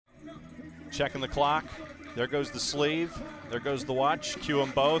Checking the clock. There goes the sleeve. There goes the watch. Cue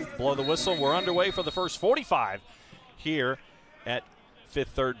them both. Blow the whistle. We're underway for the first 45 here at Fifth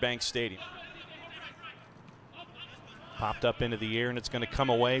Third Bank Stadium. Popped up into the air, and it's going to come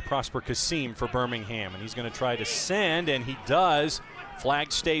away. Prosper Kasim for Birmingham, and he's going to try to send, and he does.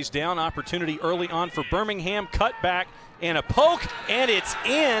 Flag stays down. Opportunity early on for Birmingham. Cut back and a poke, and it's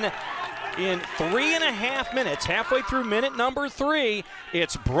in 3.5 minutes. Halfway through minute number 3,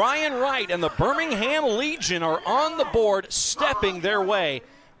 it's Brian Wright and the Birmingham Legion are on the board, stepping their way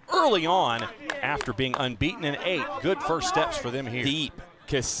early on after being unbeaten in 8. Good first steps for them here. Deep.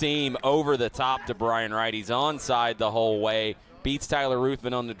 Kasim over the top to Brian Wright. He's onside the whole way. Beats Tyler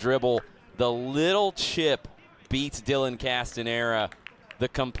Ruthven on the dribble. The little chip beats Dylan Castanera. The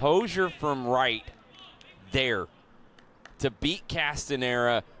composure from Wright there to beat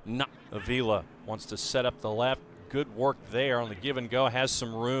Castanera. Avila wants to set up the left. Good work there on the give and go. Has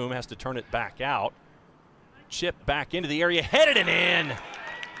some room. Has to turn it back out. Chip back into the area. Headed and in.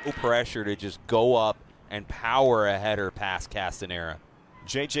 No pressure to just go up and power a header past Castanera.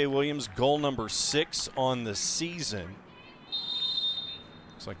 J.J. Williams, goal number 6 on the season.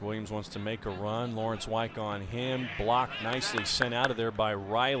 Looks like Williams wants to make a run. Lawrence Wyke on him. Blocked nicely, sent out of there by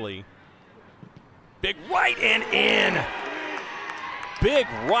Riley. Big right and in. Big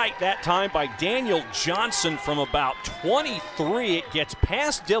right that time by Daniel Johnson from about 23. It gets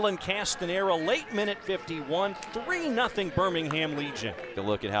past Dylan Castanera, late minute 51, 3-0 Birmingham Legion. Take a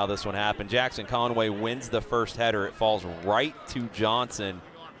look at how this one happened. Jackson Conway wins the first header. It falls right to Johnson.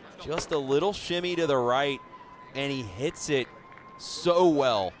 Just a little shimmy to the right, and he hits it so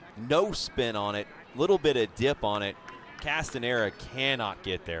well. No spin on it, little bit of dip on it. Castanera cannot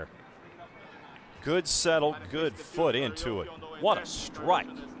get there. Good settle, good foot into it. What a strike.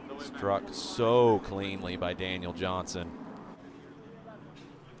 Struck so cleanly by Daniel Johnson.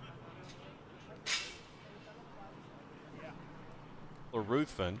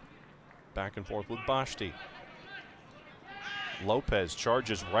 Ruthven back and forth with Bashti. Lopez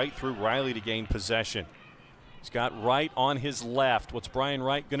charges right through Riley to gain possession. He's got Wright on his left. What's Brian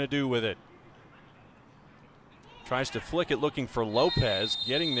Wright going to do with it? Tries to flick it looking for Lopez,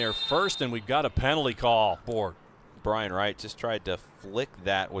 getting there first, and we've got a penalty call for Brian Wright. Just tried to flick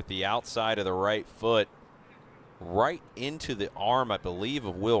that with the outside of the right foot right into the arm, I believe,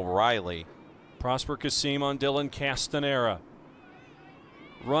 of Will Riley. Prosper Kasim on Dylan Castanera.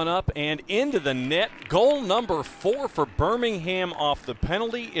 Run up and into the net. Goal number 4 for Birmingham off the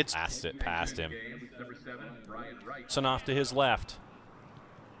penalty. It's past him. It's off to his left.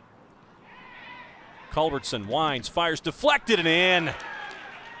 Culbertson winds, fires, deflected and in.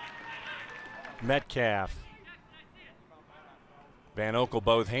 Metcalf. Van Okel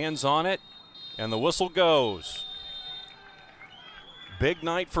both hands on it, and the whistle goes. Big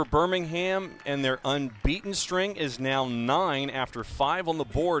night for Birmingham, and their unbeaten string is now 9 after 5 on the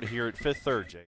board here at Fifth Third.